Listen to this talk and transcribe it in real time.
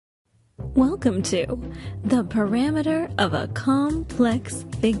Welcome to the parameter of a complex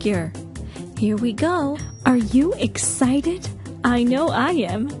figure. Here we go. Are you excited? I know I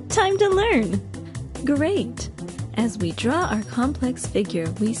am. Time to learn. Great. As we draw our complex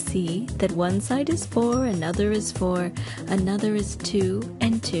figure, we see that one side is 4, another is 4, another is 2,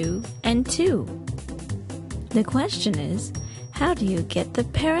 and 2, and 2. The question is, how do you get the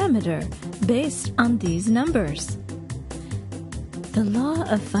parameter based on these numbers? The law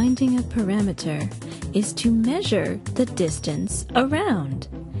of finding a parameter is to measure the distance around.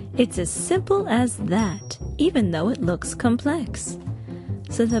 It's as simple as that, even though it looks complex.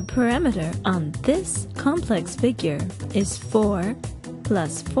 So the parameter on this complex figure is 4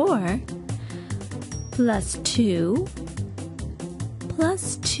 plus 4 plus 2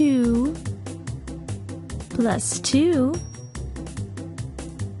 plus 2 plus 2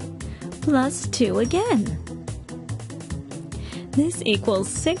 plus 2 again. This equals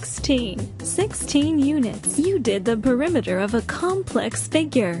 16. 16 units. You did the perimeter of a complex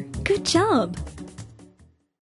figure. Good job!